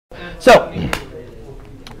So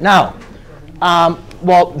now,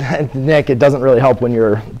 well, Nick, it doesn't really help when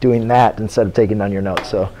you're doing that instead of taking down your notes.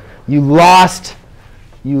 So you lost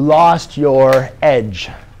your edge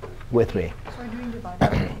with me. So we're doing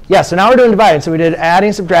dividing. Yeah, so now we're doing dividing. So we did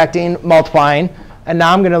adding, subtracting, multiplying. And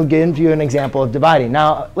now I'm going to give you an example of dividing.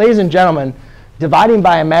 Now, ladies and gentlemen, dividing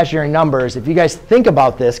by imaginary numbers, if you guys think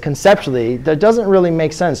about this conceptually, that doesn't really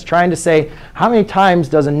make sense. Trying to say, how many times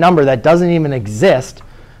does a number that doesn't even exist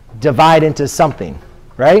divide into something,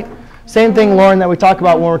 right? Same thing, Lauren, that we talk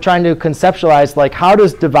about when we're trying to conceptualize, like how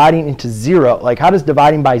does dividing into 0, like how does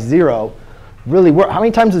dividing by 0 really work? How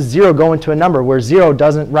many times does 0 go into a number where 0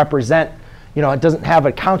 doesn't represent, it doesn't have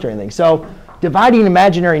a count or anything? So dividing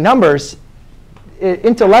imaginary numbers,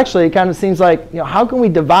 intellectually, it kind of seems like, how can we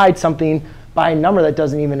divide something by a number that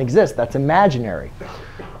doesn't even exist, that's imaginary?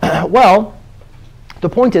 Well, the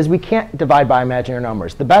point is we can't divide by imaginary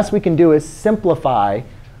numbers. The best we can do is simplify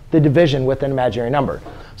the division with an imaginary number.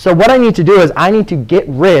 So what I need to do is I need to get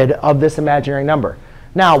rid of this imaginary number.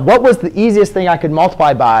 Now, what was the easiest thing I could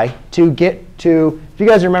multiply by to get to, if you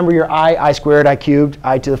guys remember your I squared, I cubed,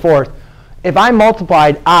 I to the fourth. If I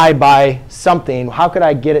multiplied I by something, how could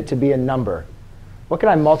I get it to be a number? What could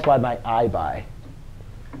I multiply my I by?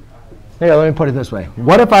 Here, let me put it this way.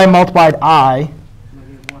 What if I multiplied I?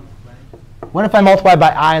 What if I multiplied by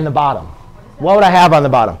I on the bottom? What would I have on the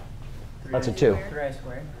bottom? That's a 2. 3i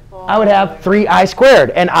squared. I would have 3i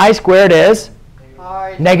squared. And I squared is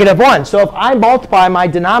 -1. So if I multiply my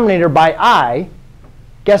denominator by I,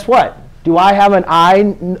 guess what? Do I have an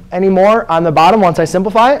I anymore on the bottom once I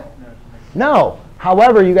simplify it? No.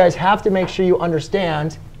 However, you guys have to make sure you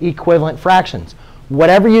understand equivalent fractions.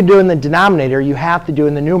 Whatever you do in the denominator, you have to do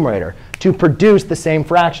in the numerator to produce the same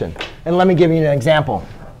fraction. And let me give you an example.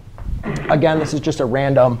 Again, this is just a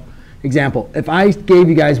random example. If I gave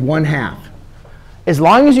you guys 1/2, as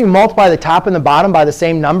long as you multiply the top and the bottom by the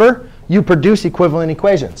same number, you produce equivalent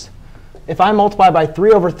equations. If I multiply by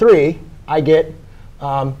 3/3, I get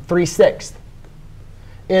 3/6.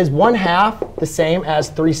 Is 1/2 the same as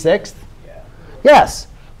 3/6? Yeah. Yes.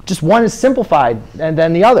 Just one is simplified and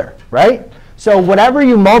then the other, right? So whatever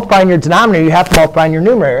you multiply in your denominator, you have to multiply in your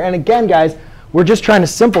numerator. And again, guys, we're just trying to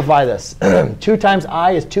simplify this. 2 times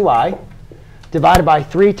I is 2i. Divided by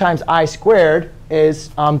 3 times I squared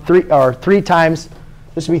is 3 times,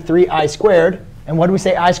 this would be 3i squared. And what do we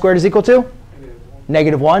say I squared is equal to?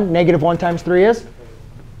 -1. -1 times 3 is?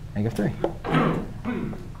 -3.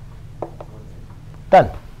 Done.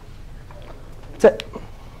 That's it.